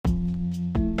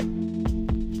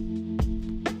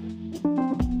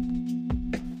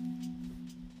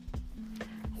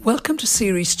Welcome to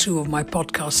Series 2 of my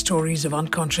podcast, Stories of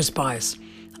Unconscious Bias.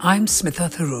 I'm Smitha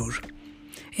Tharoor.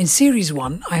 In Series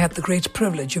 1, I had the great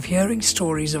privilege of hearing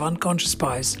stories of unconscious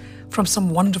bias from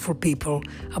some wonderful people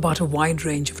about a wide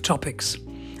range of topics.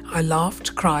 I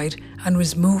laughed, cried, and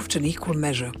was moved in equal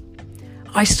measure.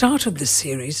 I started this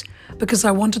series because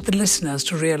I wanted the listeners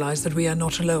to realize that we are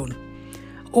not alone.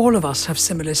 All of us have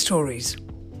similar stories.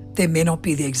 They may not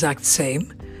be the exact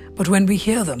same, but when we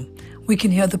hear them, we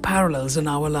can hear the parallels in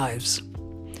our lives.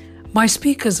 My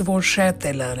speakers have all shared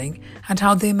their learning and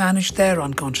how they manage their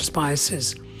unconscious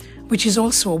biases, which is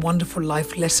also a wonderful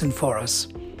life lesson for us.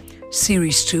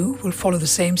 Series 2 will follow the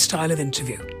same style of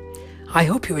interview. I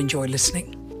hope you enjoy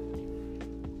listening.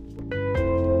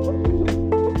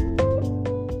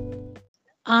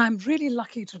 I'm really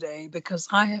lucky today because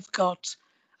I have got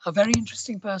a very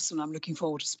interesting person I'm looking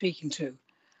forward to speaking to.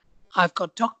 I've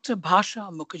got Dr. Bhasha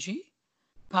Mukherjee.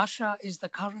 Bhasha is the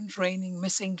current reigning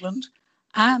Miss England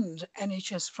and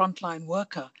NHS frontline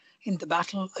worker in the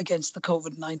battle against the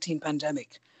COVID-19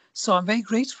 pandemic. So I'm very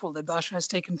grateful that Bhasha has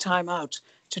taken time out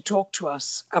to talk to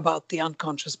us about the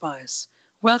unconscious bias.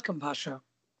 Welcome, Bhasha.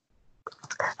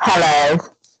 Hello.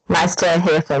 Nice to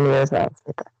hear from you as well.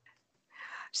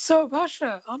 So,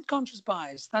 Bhasha, unconscious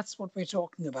bias, that's what we're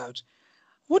talking about.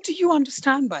 What do you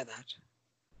understand by that?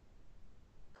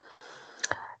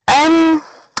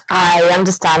 I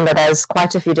understand that there's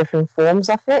quite a few different forms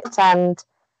of it, and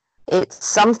it's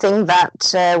something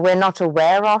that we're not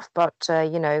aware of, but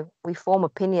we form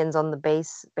opinions on the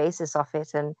basis of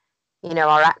it, and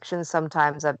our actions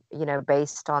sometimes are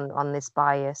based on this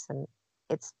bias, and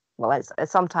it's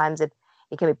sometimes it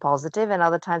can be positive, and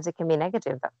other times it can be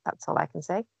negative. That's all I can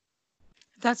say.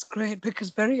 That's great, because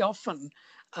very often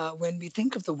when we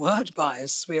think of the word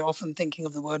bias, we're often thinking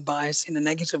of the word bias in a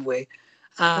negative way.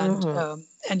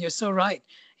 And you're so right.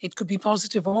 It could be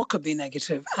positive or could be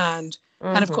negative. And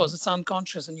of course, it's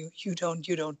unconscious and you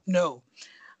don't know.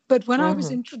 But when I was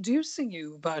introducing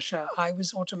you, Bhasha, I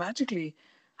was automatically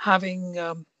having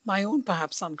my own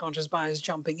perhaps unconscious bias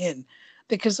jumping in,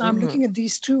 because I'm looking at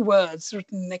these two words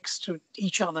written next to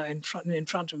each other in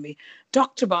front of me: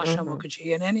 Dr. Bhasha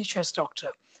Mukherjee, an NHS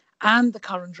doctor, and the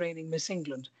current reigning Miss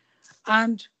England.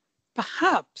 And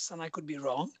perhaps, and I could be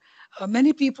wrong,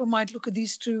 many people might look at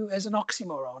these two as an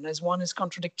oxymoron, as one is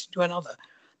contradicting to another,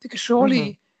 because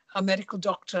surely a medical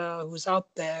doctor who's out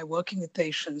there working with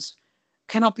patients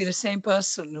cannot be the same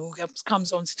person who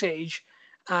comes on stage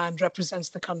and represents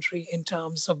the country in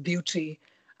terms of beauty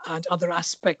and other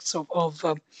aspects of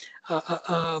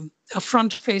a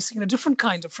front-facing, a different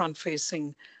kind of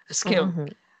front-facing skill.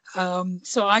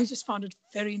 So I just found it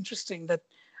very interesting that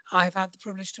I've had the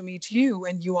privilege to meet you,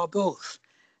 and you are both.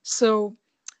 So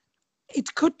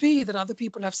it could be that other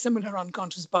people have similar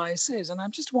unconscious biases. And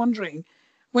I'm just wondering,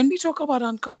 when we talk about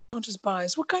unconscious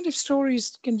bias, what kind of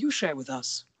stories can you share with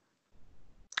us?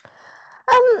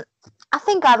 I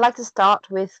think I'd like to start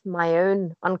with my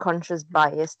own unconscious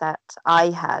bias that I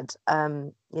had,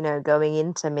 going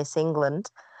into Miss England.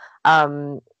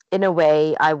 In a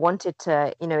way, I wanted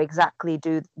to, exactly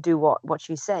do what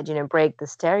you said, break the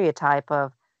stereotype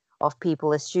of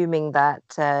people assuming that,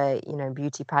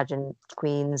 beauty pageant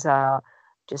queens are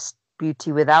just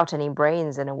beauty without any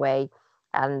brains in a way.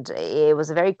 And it was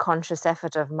a very conscious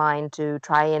effort of mine to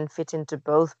try and fit into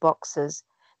both boxes,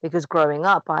 because growing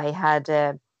up, I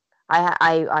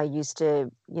used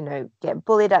to, get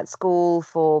bullied at school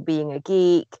for being a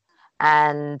geek.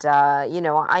 And,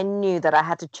 I knew that I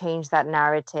had to change that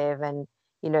narrative and,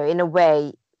 in a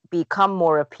way, become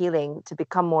more appealing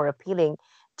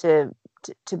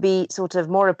to be sort of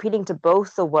more appealing to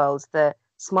both the worlds, the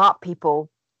smart people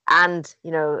and,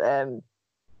 the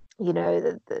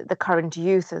current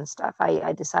youth and stuff.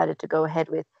 I decided to go ahead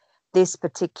with this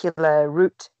particular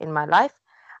route in my life.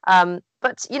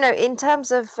 But, in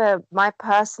terms of my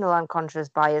personal unconscious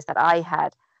bias that I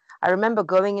had, I remember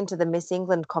going into the Miss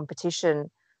England competition,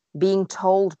 being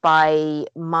told by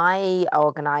my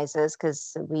organizers,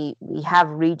 because we have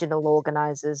regional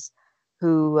organizers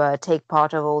who take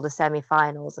part of all the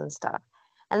semi-finals and stuff.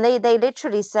 And they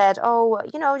literally said, oh,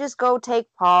 just go take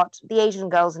part. The Asian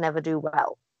girls never do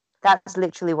well. That's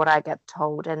literally what I get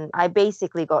told. And I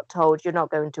basically got told, you're not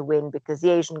going to win because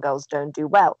the Asian girls don't do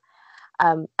well.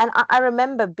 And I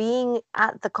remember being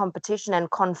at the competition and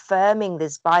confirming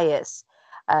this bias.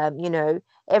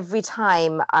 Every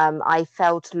time I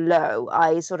felt low,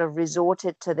 I sort of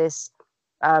resorted to this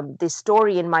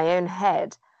story in my own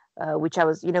head, which I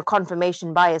was,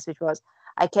 confirmation bias, which was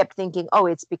I kept thinking, oh,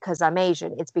 it's because I'm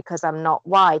Asian, it's because I'm not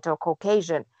white or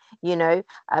Caucasian.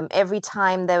 Every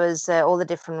time there was all the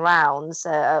different rounds,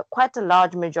 quite a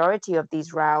large majority of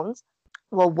these rounds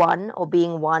were won or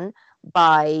being won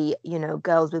by,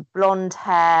 girls with blonde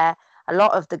hair. A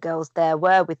lot of the girls there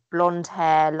were with blonde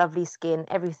hair, lovely skin,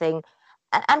 everything,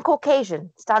 and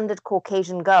Caucasian, standard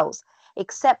Caucasian girls,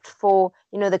 except for,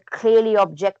 the clearly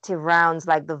objective rounds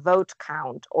like the vote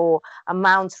count or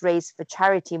amounts raised for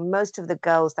charity. Most of the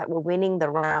girls that were winning the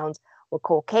rounds were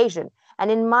Caucasian. And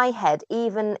in my head,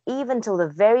 even till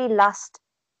the very last,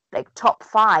 like top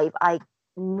five, I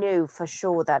knew for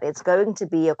sure that it's going to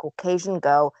be a Caucasian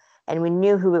girl, and we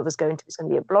knew who it was going to be. It's going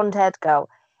to be a blonde-haired girl.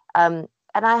 And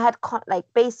I had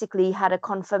basically had a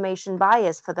confirmation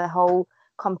bias for the whole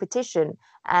competition,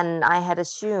 and I had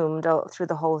assumed through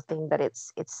the whole thing that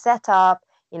it's set up,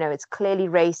 it's clearly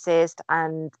racist,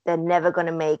 and they're never going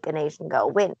to make an Asian girl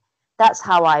win. That's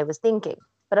how I was thinking.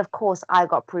 But of course, I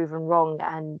got proven wrong,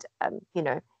 and um,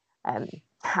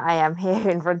 I am here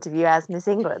in front of you as Miss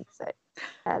England. So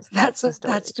that's the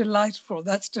story. That's delightful.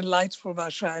 That's delightful,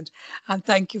 Basha, and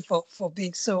thank you for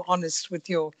being so honest with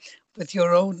your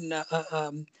own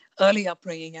early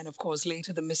upbringing, and of course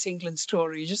later the Miss England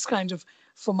story. Just kind of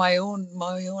for my own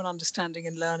understanding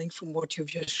and learning from what you've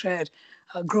just shared.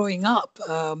 Growing up,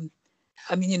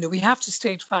 I mean, we have to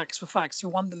state facts for facts. You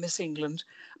won the Miss England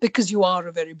because you are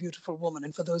a very beautiful woman.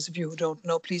 And for those of you who don't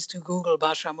know, please do Google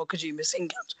Basha Mukherjee Miss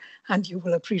England, and you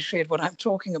will appreciate what I'm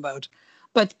talking about.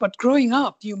 But growing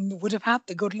up, you would have had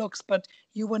the good looks, but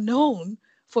you were known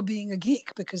for being a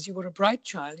geek because you were a bright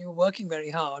child. You were working very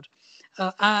hard,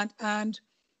 and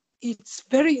it's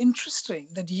very interesting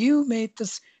that you made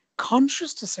this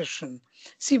conscious decision.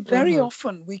 See, very Mm-hmm.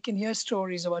 often we can hear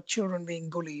stories about children being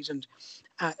bullied, and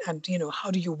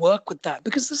how do you work with that?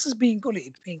 Because this is being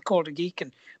bullied, being called a geek,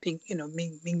 and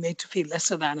being made to feel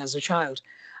lesser than as a child.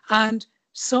 And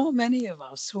so many of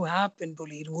us who have been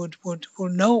bullied would will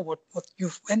know what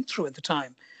you've went through at the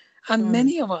time. And Mm-hmm.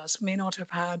 many of us may not have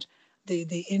had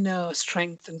the inner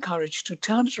strength and courage to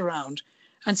turn it around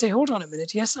and say, hold on a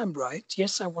minute, yes, I'm bright.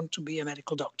 Yes, I want to be a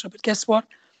medical doctor. But guess what?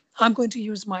 I'm going to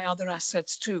use my other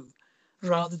assets too,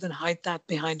 rather than hide that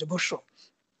behind a bushel.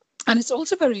 And it's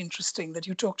also very interesting that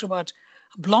you talked about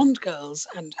blonde girls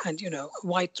and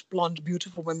white, blonde,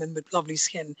 beautiful women with lovely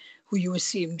skin who you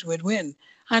assumed would win.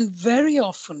 And very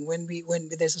often when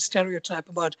there's a stereotype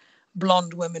about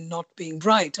blonde women not being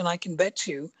bright, and I can bet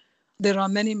you there are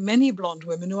many, many blonde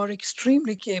women who are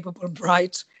extremely capable,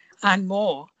 bright, and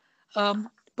more.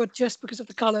 But just because of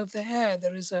the color of their hair,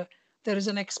 there is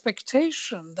an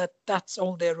expectation that that's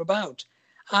all they're about.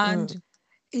 And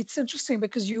it's interesting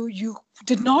because you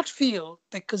did not feel,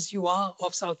 because you are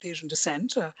of South Asian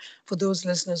descent. For those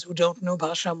listeners who don't know,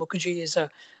 Basha Mukherjee is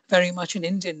a very much an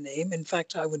Indian name. In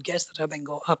fact, I would guess that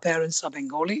her parents are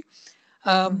Bengali.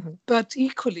 Mm-hmm. But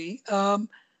equally,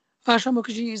 Basha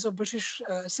Mukherjee is a British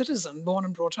citizen, born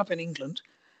and brought up in England,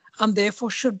 and therefore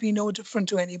should be no different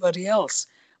to anybody else.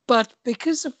 But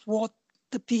because of what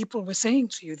the people were saying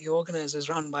to you, the organizers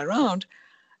round by round,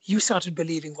 you started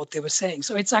believing what they were saying.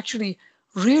 So it's actually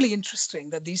really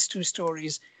interesting that these two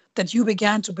stories that you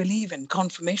began to believe in,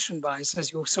 confirmation bias,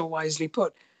 as you so wisely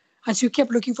put, and so you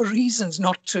kept looking for reasons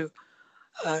not to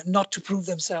prove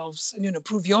themselves, and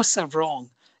prove yourself wrong.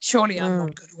 Surely I'm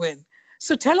not going to win.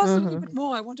 So tell us a little Mm-hmm. bit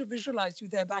more. I want to visualize you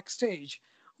there backstage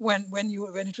when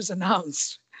it was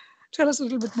announced. Tell us a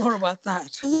little bit more about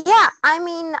that. Yeah, I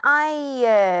mean,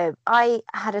 I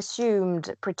had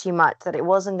assumed pretty much that it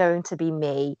wasn't going to be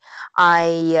me.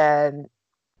 I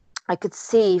I could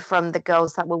see from the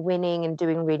girls that were winning and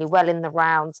doing really well in the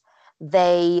rounds,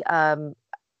 they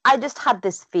I just had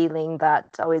this feeling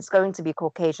that, oh, it's going to be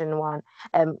Caucasian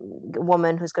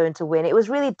woman who's going to win. It was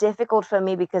really difficult for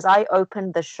me because I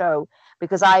opened the show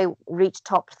because I reached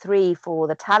top three for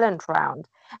the talent round,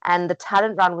 and the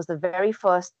talent round was the very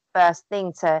first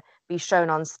thing to be shown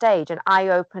on stage, and I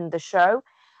opened the show,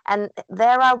 and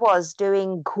there I was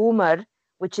doing Ghumar,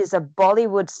 which is a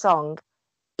Bollywood song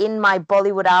in my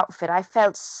Bollywood outfit. I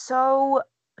felt so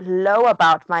low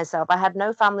about myself. I had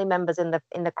no family members in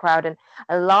the crowd, and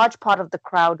a large part of the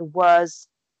crowd was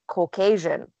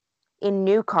Caucasian in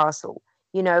Newcastle,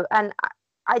 and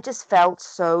I just felt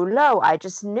so low. I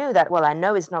just knew that, well, I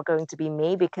know it's not going to be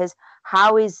me because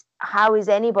how is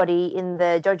anybody in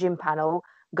the judging panel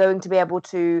going to be able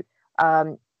to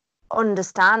um,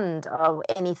 understand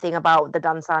anything about the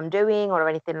dance I'm doing or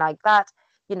anything like that,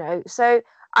 So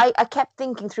I kept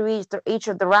thinking through each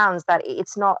of the rounds that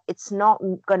it's not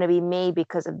going to be me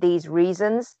because of these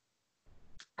reasons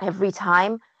every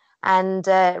time. And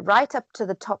right up to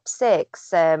the top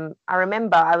six, I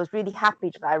remember I was really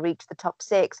happy that I reached the top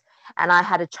six and I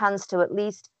had a chance to at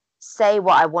least say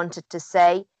what I wanted to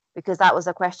say because that was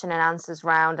a question and answers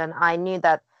round. And I knew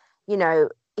that, you know,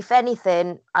 if anything,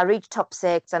 I reached top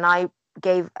six and I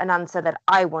gave an answer that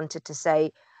I wanted to say.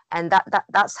 And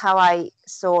that's how I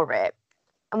saw it.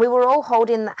 And we were all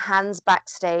holding hands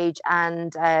backstage,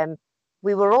 and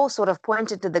we were all sort of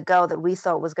pointed to the girl that we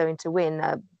thought was going to win,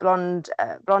 a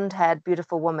blonde-haired,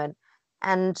 beautiful woman.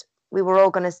 And we were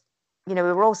all going to, we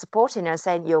were all supporting her and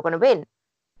saying, "You're going to win."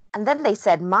 And then they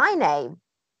said my name.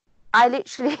 I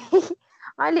literally,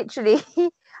 I literally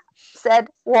said,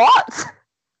 "What?"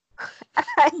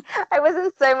 I was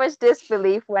in so much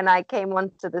disbelief when I came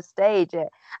onto the stage.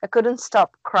 I couldn't stop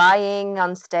crying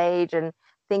on stage and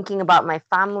thinking about my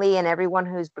family and everyone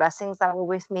whose blessings that were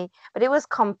with me. But it was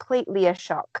completely a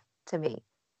shock to me.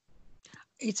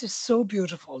 It is so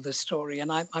beautiful, this story.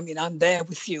 And I mean, I'm there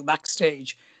with you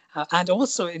backstage and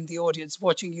also in the audience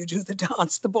watching you do the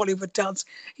dance, the Bollywood dance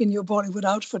in your Bollywood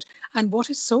outfit. And what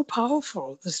is so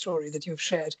powerful, the story that you've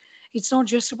shared, it's not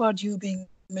just about you being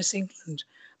Miss England.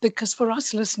 Because for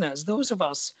us listeners, those of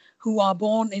us who are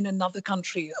born in another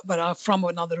country but are from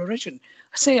another origin,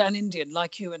 say an Indian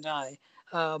like you and I,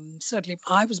 certainly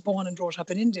I was born and brought up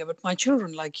in India, but my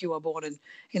children, like you, are born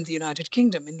in the United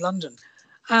Kingdom, in London.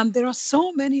 And there are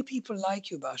so many people like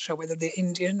you, Basha, whether they're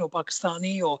Indian or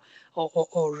Pakistani or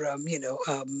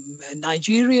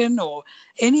Nigerian or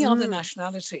any other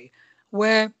nationality,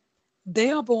 where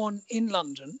they are born in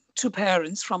London to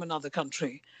parents from another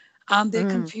country, and they're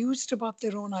confused about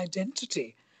their own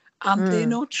identity. And they're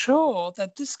not sure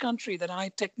that this country that I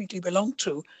technically belong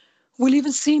to will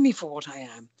even see me for what I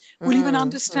am, will even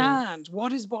understand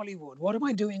what is Bollywood, what am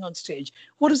I doing on stage,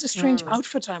 what is the strange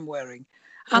outfit I'm wearing.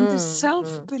 And this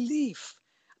self-belief,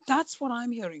 that's what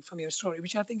I'm hearing from your story,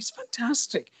 which I think is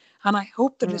fantastic. And I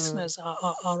hope the listeners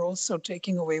are also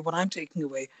taking away what I'm taking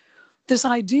away. This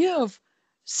idea of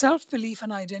self-belief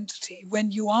and identity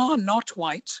when you are not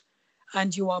white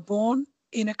and you are born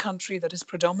in a country that is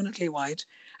predominantly white,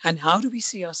 and how do we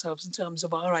see ourselves in terms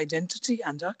of our identity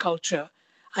and our culture,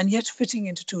 and yet fitting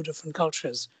into two different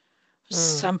cultures.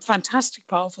 Some fantastic,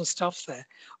 powerful stuff there.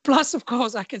 Plus, of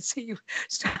course, I can see you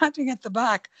standing at the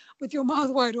back with your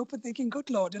mouth wide open thinking, good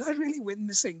Lord, did I really win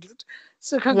Miss England?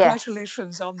 So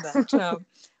congratulations on that.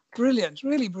 Brilliant,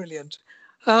 really brilliant.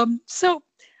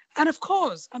 And of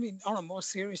course, I mean, on a more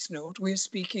serious note, we're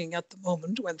speaking at the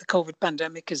moment when the COVID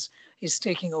pandemic is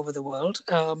taking over the world.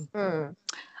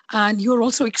 And you're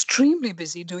also extremely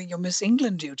busy doing your Miss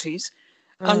England duties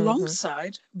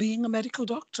alongside being a medical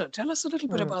doctor. Tell us a little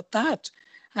bit about that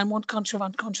and what kind of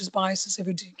unconscious biases have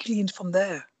you gleaned from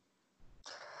there?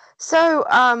 So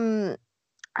I'd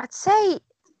say,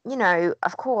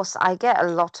 of course, I get a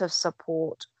lot of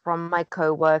support from my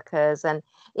co-workers, and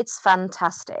it's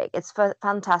fantastic. It's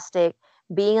fantastic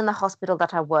being in the hospital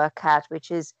that I work at, which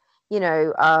is,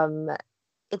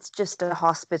 it's just a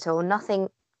hospital. Nothing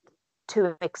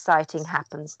too exciting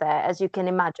happens there, as you can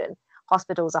imagine.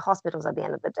 Hospitals are hospitals at the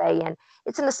end of the day, and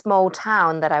it's in a small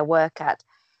town that I work at.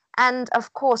 And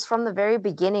of course, from the very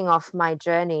beginning of my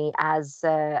journey as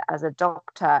a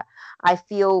doctor, I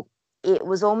feel it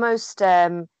was almost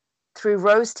through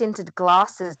rose-tinted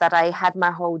glasses that I had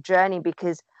my whole journey,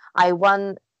 because I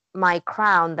won my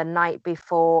crown the night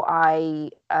before I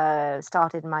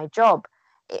started my job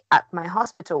at my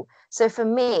hospital. So for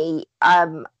me,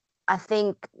 I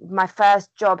think my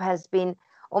first job has been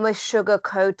almost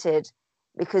sugar-coated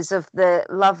because of the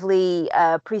lovely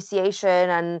appreciation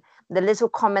and the little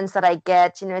comments that I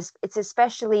get. It's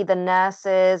especially the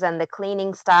nurses and the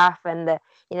cleaning staff and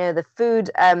the food,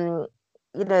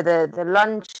 the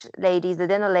lunch ladies, the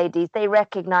dinner ladies. They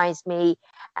recognize me,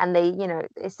 and they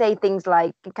say things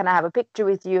like, "Can I have a picture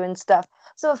with you?" and stuff.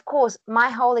 So of course, my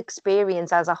whole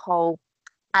experience as a whole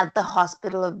at the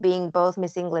hospital of being both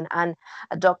Miss England and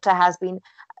a doctor has been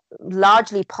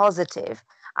largely positive.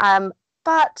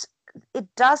 But it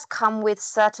does come with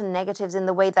certain negatives in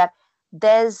the way that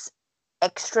there's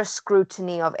extra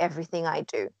scrutiny of everything I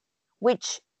do,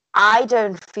 which I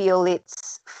don't feel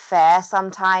it's fair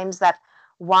sometimes. That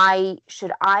why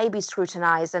should I be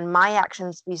scrutinized and my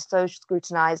actions be so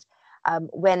scrutinized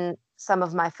when some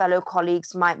of my fellow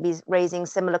colleagues might be raising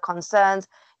similar concerns?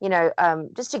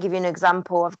 Just to give you an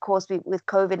example, of course, with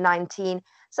COVID-19,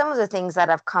 some of the things that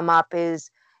have come up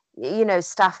is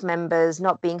staff members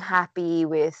not being happy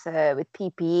with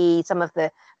PPE, some of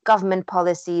the government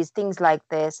policies, things like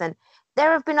this. And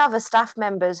there have been other staff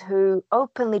members who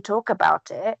openly talk about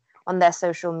it on their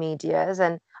social medias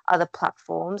and other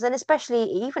platforms, and especially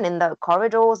even in the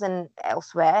corridors and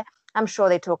elsewhere. I'm sure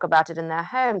they talk about it in their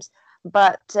homes,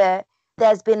 but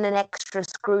there's been an extra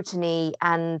scrutiny,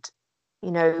 and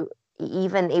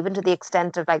even to the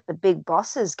extent of like the big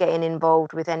bosses getting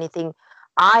involved with anything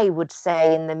I would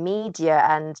say in the media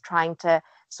and trying to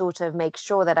sort of make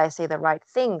sure that I say the right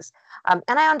things. And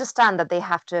I understand that they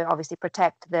have to obviously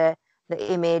protect the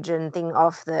image and thing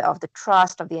of the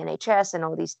trust of the NHS and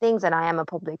all these things, and I am a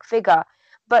public figure.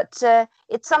 But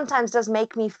it sometimes does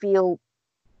make me feel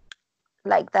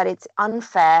like that it's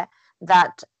unfair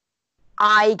that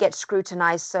I get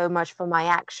scrutinized so much for my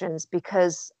actions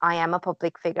because I am a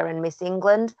public figure in Miss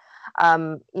England,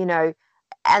 you know,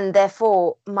 and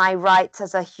therefore my rights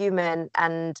as a human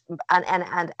and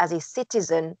as a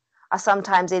citizen are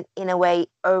sometimes in a way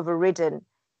overridden,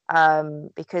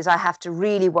 because I have to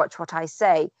really watch what I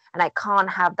say and I can't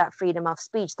have that freedom of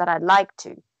speech that I'd like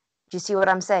to. Do you see what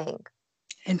I'm saying?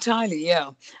 Entirely, yeah.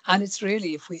 And it's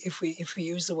really, if we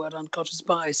use the word unconscious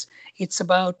bias, it's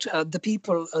about the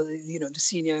people, the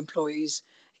senior employees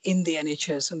in the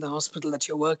NHS and the hospital that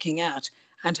you're working at,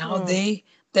 and how Mm,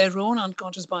 their own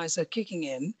unconscious bias are kicking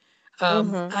in.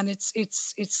 mm-hmm, And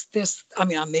it's this. I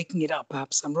mean, I'm making it up.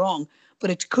 Perhaps I'm wrong, but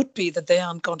it could be that their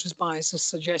unconscious bias is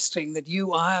suggesting that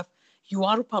you are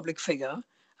a public figure.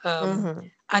 Um, mm-hmm,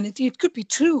 and it could be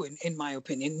true, in my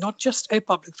opinion, not just a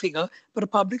public figure, but a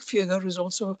public figure is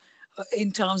also,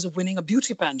 in terms of winning a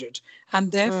beauty pageant. And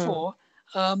mm, therefore,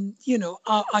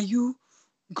 are you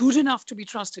good enough to be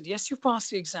trusted? Yes, you've passed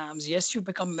the exams. Yes, you've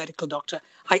become a medical doctor.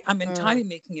 I'm mm, entirely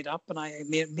making it up, and I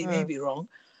may mm, be wrong.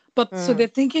 But so mm, they're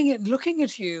thinking and looking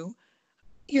at you.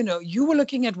 You were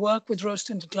looking at work with rose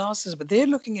tinted glasses, but they're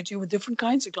looking at you with different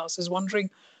kinds of glasses, wondering,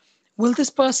 will this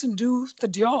person do the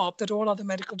job that all other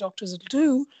medical doctors will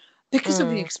do because of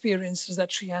the mm, experiences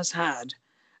that she has had,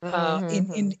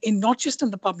 mm-hmm, in not just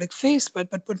in the public face, but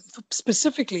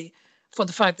specifically for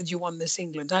the fact that you won Miss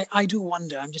England. I do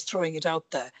wonder. I'm just throwing it out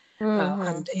there,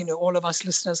 mm-hmm, and all of us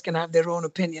listeners can have their own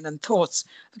opinion and thoughts,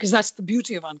 because that's the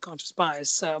beauty of unconscious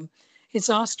bias. It's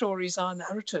our stories, our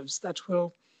narratives that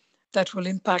will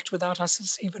impact without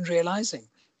us even realizing.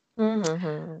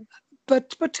 mm-hmm.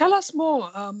 But tell us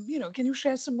more. Can you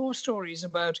share some more stories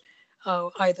about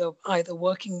either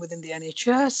working within the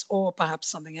NHS or perhaps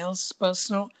something else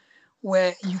personal,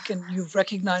 where you've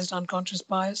recognized unconscious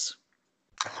bias?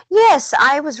 Yes,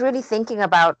 I was really thinking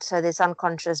about this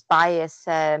unconscious bias,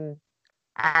 and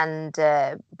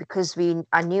because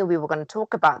I knew we were going to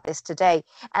talk about this today.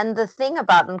 And the thing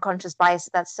about unconscious bias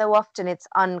is that so often it's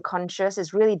unconscious.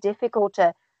 It's really difficult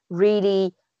to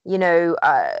really,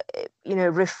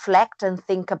 reflect and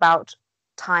think about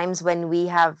times when we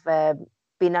have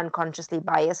been unconsciously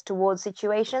biased towards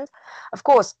situations. Of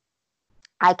course,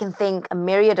 I can think a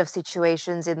myriad of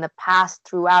situations in the past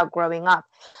throughout growing up.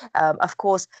 Of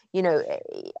course,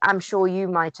 I'm sure you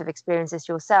might have experienced this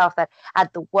yourself, that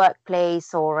at the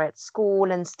workplace or at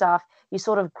school and stuff, you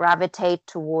sort of gravitate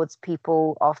towards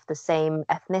people of the same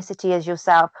ethnicity as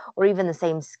yourself or even the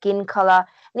same skin color.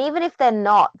 And even if they're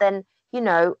not, then,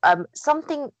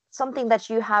 something that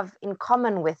you have in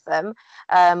common with them,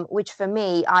 which for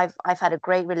me, I've had a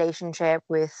great relationship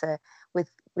with with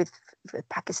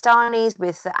Pakistanis,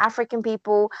 with African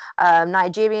people,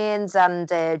 Nigerians, and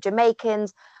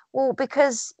Jamaicans. Well,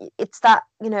 because it's that,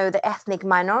 the ethnic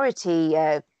minority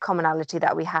commonality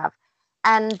that we have,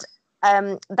 and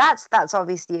that's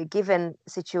obviously a given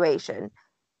situation.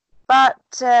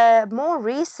 But more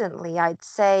recently, I'd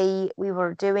say we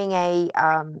were doing a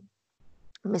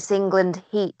Miss England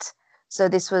heat. So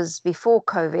this was before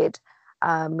COVID.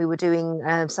 We were doing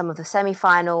some of the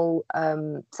semi-finals.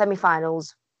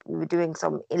 We were doing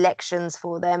some elections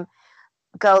for them.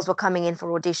 Girls were coming in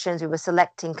for auditions. We were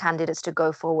selecting candidates to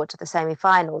go forward to the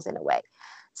semi-finals in a way.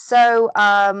 So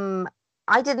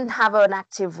I didn't have an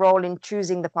active role in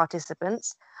choosing the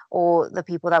participants or the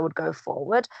people that would go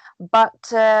forward. But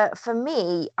for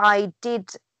me, I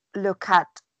did look at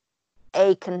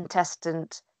a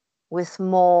contestant with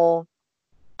more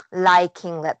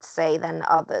liking, let's say, than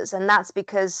others. And that's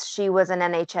because she was an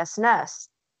NHS nurse.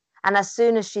 And as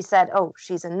soon as she said, oh,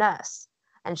 she's a nurse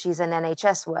and she's an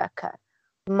NHS worker,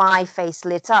 my face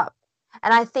lit up.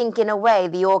 And I think, in a way,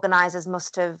 the organizers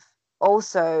must have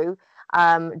also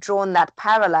drawn that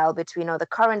parallel between, the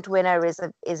current winner is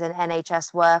an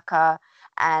NHS worker,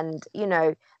 and,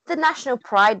 the national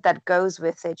pride that goes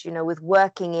with it, with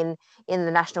working in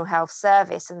the National Health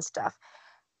Service and stuff.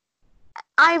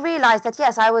 I realized that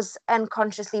yes, I was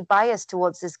unconsciously biased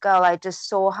towards this girl. I just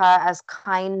saw her as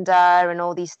kinder and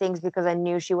all these things because I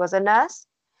knew she was a nurse.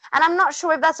 And I'm not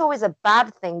sure if that's always a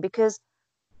bad thing, because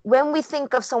when we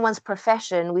think of someone's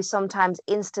profession, we sometimes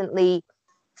instantly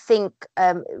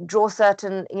draw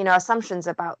certain, assumptions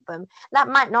about them. That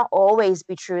might not always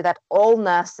be true, that all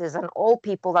nurses and all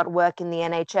people that work in the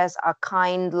NHS are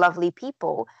kind, lovely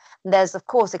people. There's, of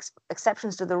course,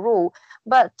 exceptions to the rule.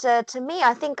 But to me,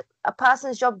 I think a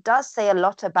person's job does say a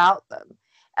lot about them.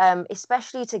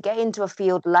 especially to get into a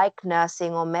field like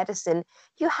nursing or medicine,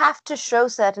 you have to show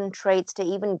certain traits to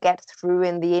even get through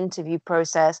in the interview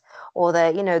process, or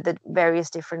the various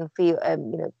different field,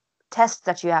 tests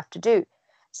that you have to do.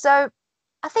 So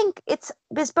I think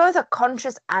there's both a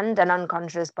conscious and an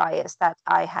unconscious bias that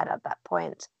I had at that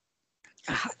point.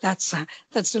 That's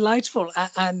delightful,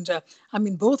 and I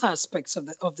mean both aspects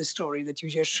of the story that you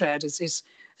just shared is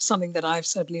something that I've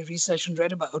certainly researched and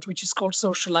read about, which is called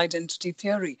social identity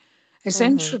theory. Mm-hmm.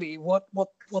 Essentially, what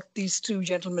these two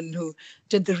gentlemen who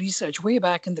did the research way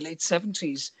back in the late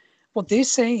 70s, what they're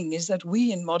saying is that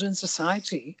we in modern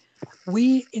society,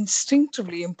 we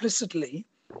instinctively, implicitly,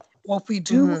 what we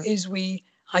do Mm-hmm. is we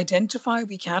identify,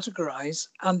 we categorize,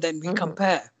 and then we Mm-hmm.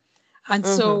 compare. And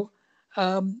Mm-hmm. so,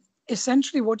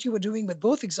 essentially, what you were doing with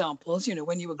both examples,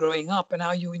 when you were growing up, and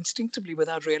how you instinctively,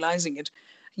 without realizing it,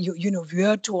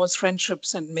 veered towards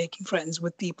friendships and making friends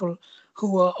with people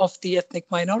who were of the ethnic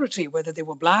minority, whether they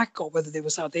were black or whether they were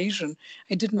South Asian.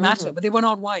 It didn't matter, Mm-hmm. but they were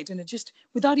not white. And it just,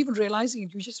 without even realizing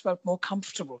it, you just felt more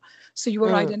comfortable. So you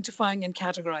were Mm. identifying and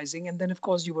categorizing. And then, of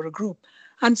course, you were a group.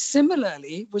 And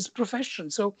similarly was profession.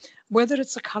 So whether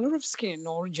it's a color of skin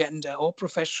or gender or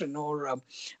profession or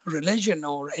religion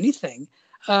or anything,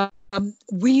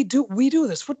 we do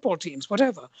this. Football teams,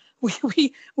 whatever.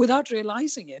 We without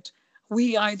realizing it,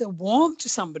 we either warm to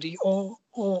somebody or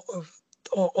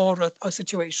a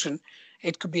situation.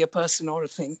 It could be a person or a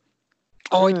thing,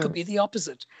 or it could Mm. be the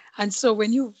opposite. And so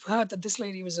when you heard that this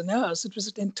lady was a nurse, it was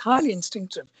entirely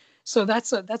instinctive. So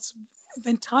that's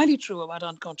entirely true about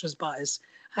unconscious bias.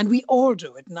 And we all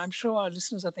do it. And I'm sure our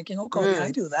listeners are thinking, oh, golly, I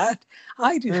Mm. do that.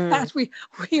 I do Mm. that. We,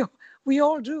 we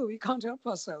all do. We can't help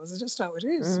ourselves. It's just how it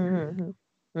is. Mm.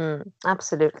 Mm.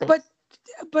 Absolutely. But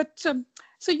but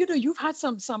so you've had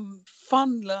some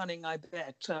fun learning, I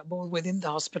bet, both within the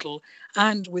hospital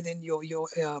and within your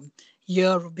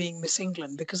year of being Miss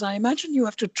England, because I imagine you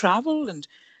have to travel and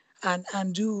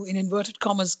do, in inverted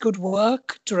commas, good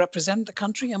work to represent the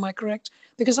country. Am I correct?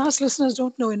 Because us listeners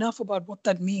don't know enough about what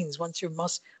that means once you've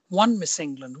won Miss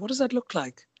England. What does that look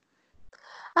like?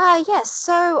 Yes.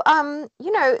 So,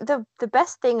 the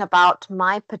best thing about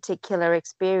my particular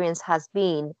experience has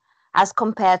been, as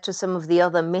compared to some of the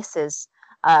other misses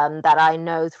that I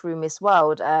know through Miss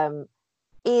World,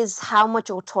 is how much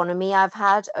autonomy I've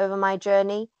had over my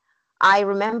journey. I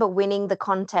remember winning the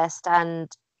contest, and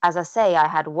as I say, I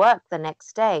had work the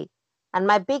next day. And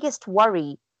my biggest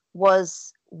worry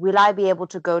was, will I be able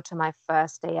to go to my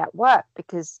first day at work?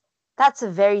 Because that's a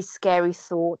very scary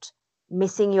thought,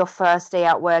 missing your first day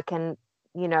at work and,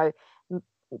 you know, m-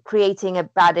 creating a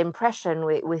bad impression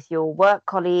with your work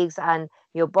colleagues and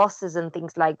your bosses and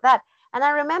things like that. And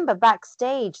I remember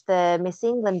backstage, the Miss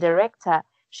England director,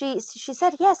 she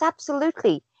said, yes,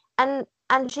 absolutely. And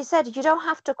she said, you don't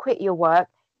have to quit your work.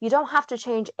 You don't have to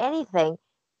change anything.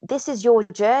 This is your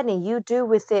journey. You do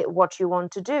with it what you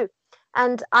want to do.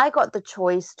 And I got the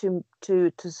choice to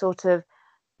sort of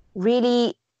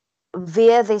really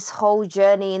veer this whole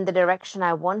journey in the direction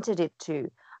I wanted it to.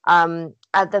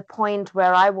 At the point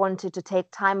where I wanted to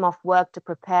take time off work to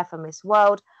prepare for Miss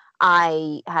World,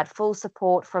 I had full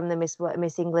support from the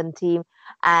Miss England team,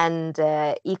 and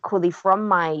equally from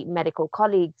my medical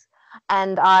colleagues.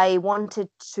 And I wanted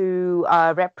to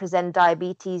represent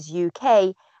Diabetes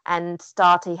UK and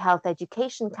start a health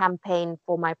education campaign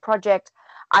for my project.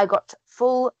 I got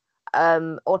full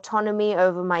autonomy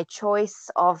over my choice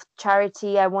of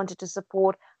charity I wanted to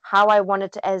support, how I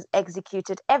wanted to execute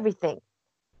it, everything.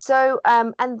 So,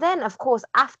 and then, of course,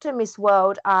 after Miss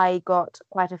World, I got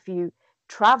quite a few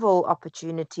travel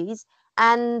opportunities.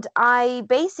 And I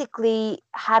basically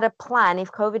had a plan.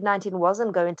 If COVID-19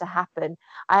 wasn't going to happen,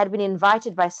 I had been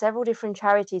invited by several different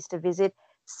charities to visit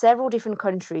several different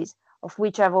countries, of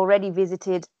which I've already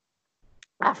visited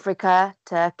Africa,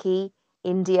 Turkey,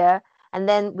 India, and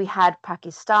then we had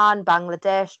Pakistan,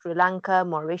 Bangladesh, Sri Lanka,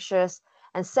 Mauritius,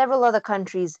 and several other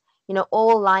countries,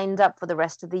 all lined up for the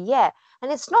rest of the year.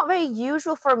 And it's not very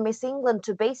usual for Miss England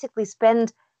to basically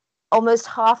spend almost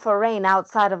half a reign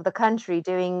outside of the country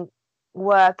doing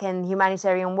work and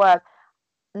humanitarian work,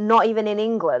 not even in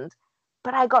England.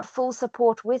 But I got full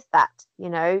support with that,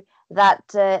 that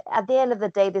at the end of the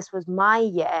day, this was my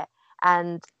year.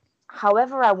 And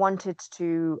however I wanted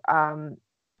to,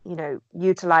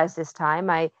 utilize this time,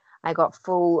 I got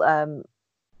full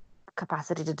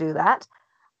capacity to do that.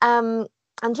 Um,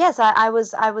 and yes, I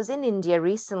was in India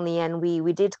recently, and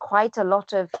we did quite a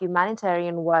lot of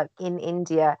humanitarian work in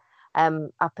India,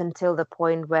 up until the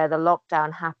point where the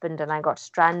lockdown happened and I got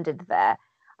stranded there.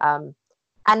 Um,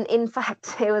 and in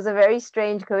fact, it was a very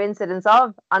strange coincidence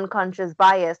of unconscious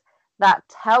bias that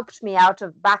helped me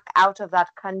back out of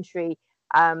that country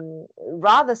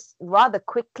rather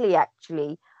quickly,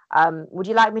 actually. Would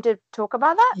you like me to talk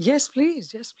about that? Yes,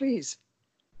 please. Yes, please.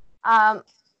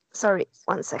 Sorry,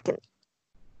 one second.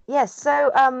 Yes,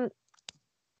 so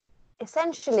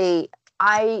essentially,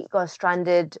 I got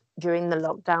stranded during the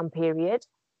lockdown period,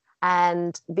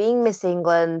 and being Miss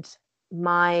England,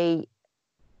 my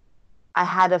I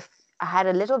had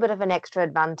a little bit of an extra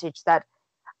advantage that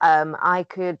I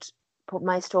could put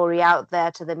my story out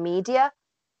there to the media.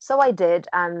 So I did,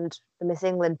 and the Miss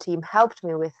England team helped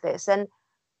me with this. And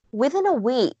within a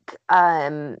week,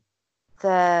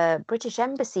 the British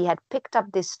Embassy had picked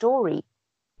up this story,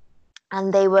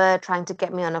 and they were trying to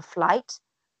get me on a flight.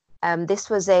 This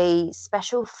was a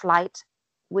special flight,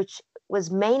 which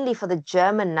was mainly for the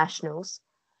German nationals,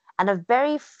 and a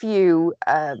very few,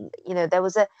 there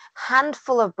was a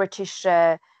handful of British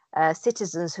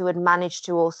citizens who had managed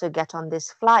to also get on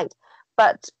this flight.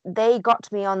 But they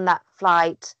got me on that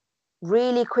flight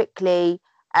really quickly.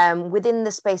 Within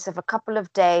the space of a couple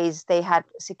of days, they had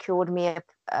secured me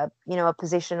a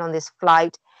position on this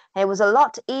flight. And it was a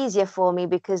lot easier for me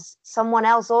because someone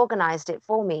else organized it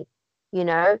for me.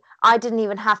 I didn't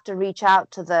even have to reach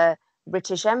out to the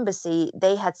British Embassy.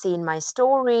 They had seen my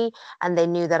story and they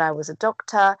knew that I was a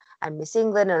doctor and Miss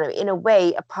England and in a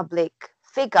way a public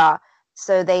figure.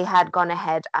 So they had gone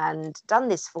ahead and done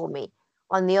this for me.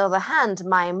 On the other hand,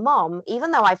 my mom,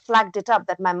 even though I flagged it up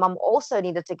that my mom also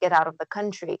needed to get out of the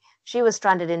country, she was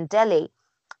stranded in Delhi.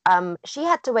 She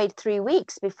had to wait 3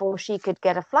 weeks before she could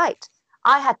get a flight.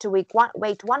 I had to wait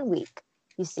 1 week,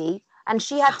 you see. And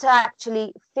she had to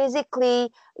actually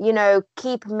physically,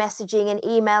 keep messaging and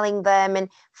emailing them and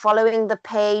following the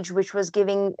page, which was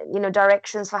giving,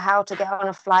 directions for how to get on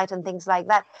a flight and things like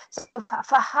that. So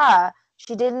for her,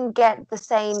 she didn't get the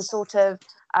same sort of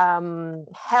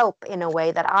help in a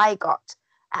way that I got.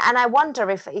 And I wonder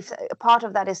if part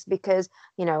of that is because,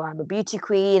 I'm a beauty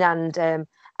queen and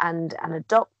a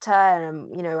doctor,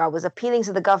 and I was appealing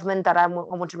to the government that I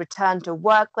want to return to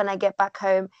work when I get back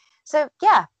home. So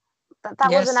yeah,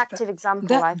 that was an Yes, active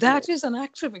example, I feel. that is an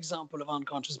active example of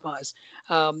unconscious bias.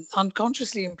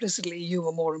 Unconsciously, implicitly, you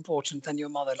were more important than your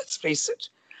mother. Let's face it.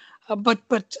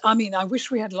 But I mean, I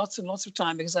wish we had lots and lots of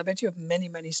time because I bet you have many,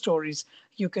 many stories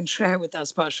you can share with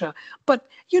us, Pasha. But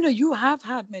you have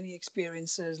had many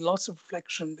experiences, lots of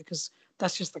reflection because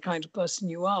that's just the kind of person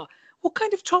you are. What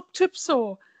kind of top tips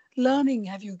or learning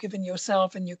have you given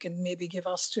yourself and you can maybe give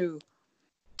us too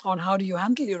on how do you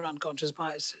handle your unconscious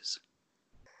biases?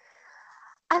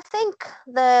 I think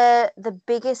the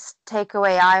biggest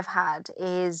takeaway I've had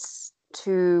is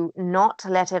to not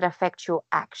let it affect your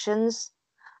actions.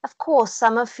 Of course,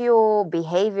 some of your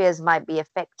behaviors might be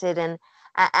affected,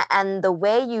 and the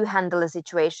way you handle a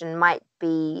situation might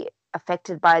be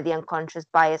affected by the unconscious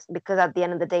bias because at the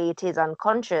end of the day it is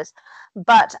unconscious.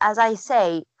 But as I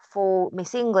say, for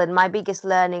Miss England, my biggest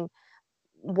learning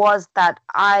was that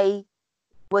I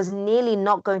was nearly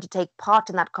not going to take part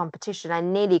in that competition. I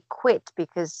nearly quit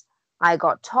because I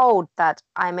got told that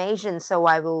I'm Asian, so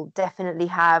I will definitely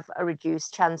have a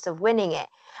reduced chance of winning it.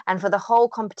 And for the whole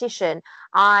competition,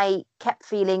 I kept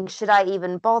feeling, should I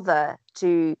even bother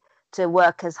to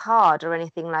work as hard or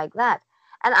anything like that?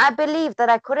 And I believe that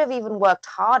I could have even worked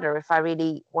harder if I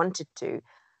really wanted to.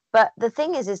 But the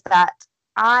thing is that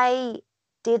I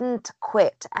didn't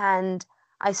quit and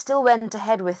I still went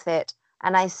ahead with it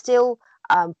and I still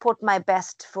put my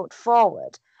best foot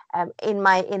forward in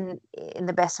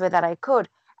the best way that I could.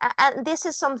 And this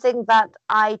is something that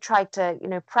I try to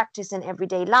practice in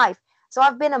everyday life. So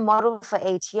I've been a model for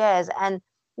 8 years, and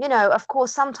of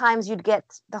course, sometimes you'd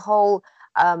get the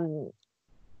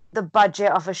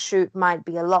budget of a shoot might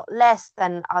be a lot less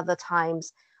than other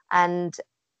times, and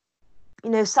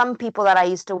some people that I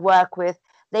used to work with,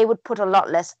 they would put a lot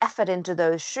less effort into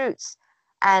those shoots,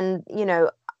 and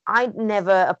I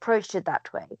never approached it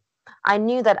that way. I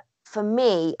knew that for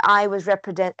me, I was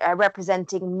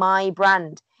representing my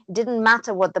brand. It didn't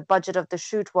matter what the budget of the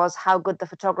shoot was, how good the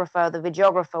photographer or the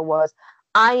videographer was.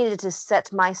 I needed to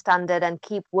set my standard and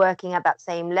keep working at that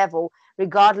same level,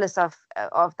 regardless of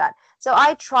that. So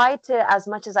I try to, as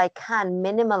much as I can,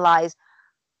 minimalize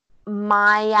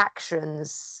my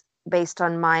actions based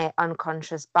on my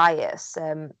unconscious bias.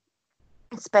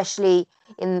 Especially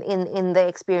in the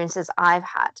experiences I've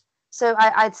had. So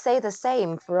I'd say the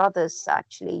same for others.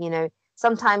 Actually,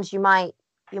 sometimes you might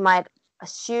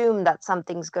assume that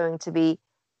something's going to be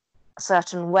a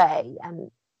certain way, and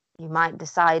you might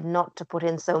decide not to put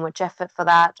in so much effort for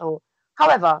that, or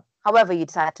however you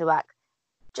decide to act.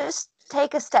 Just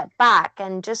take a step back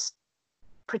and just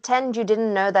pretend you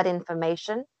didn't know that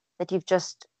information, that you've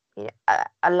just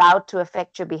allowed to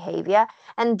affect your behavior,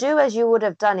 and do as you would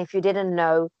have done if you didn't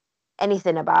know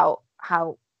anything about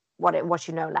what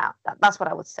you know now. That's what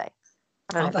I would say.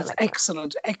 I don't know if that That's makes sense.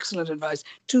 excellent, excellent advice.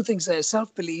 Two things there: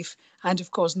 self-belief, and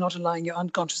of course, not allowing your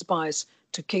unconscious bias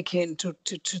to kick in to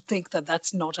think that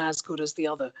that's not as good as the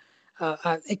other.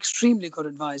 Extremely good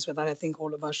advice, that I think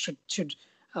all of us should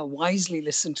wisely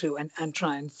listen to and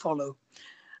try and follow.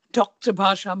 Dr.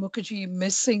 Bhasha Mukherjee,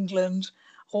 Miss England,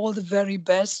 all the very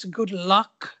best. Good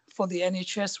luck for the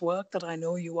NHS work that I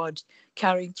know you are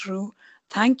carrying through.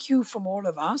 Thank you from all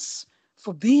of us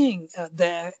for being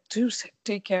there to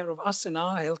take care of us and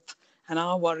our health and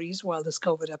our worries while this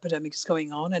COVID epidemic is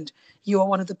going on. And you are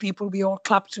one of the people we all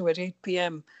clap to at 8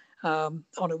 p.m. On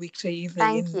a weekday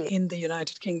evening in the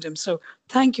United Kingdom. So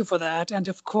thank you for that. And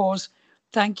of course,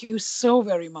 thank you so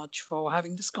very much for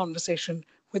having this conversation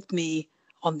with me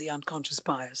on the unconscious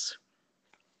bias.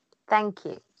 Thank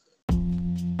you.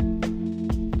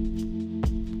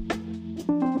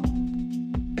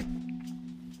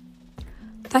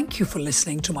 Thank you for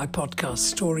listening to my podcast,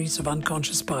 Stories of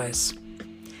Unconscious Bias.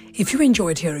 If you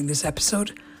enjoyed hearing this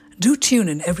episode, do tune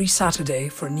in every Saturday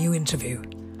for a new interview.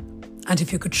 And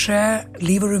if you could share,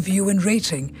 leave a review and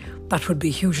rating, that would be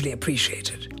hugely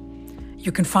appreciated.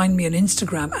 You can find me on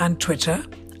Instagram and Twitter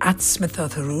 @Smitha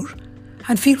Tharoor,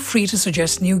 and feel free to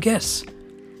suggest new guests.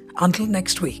 Until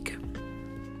next week.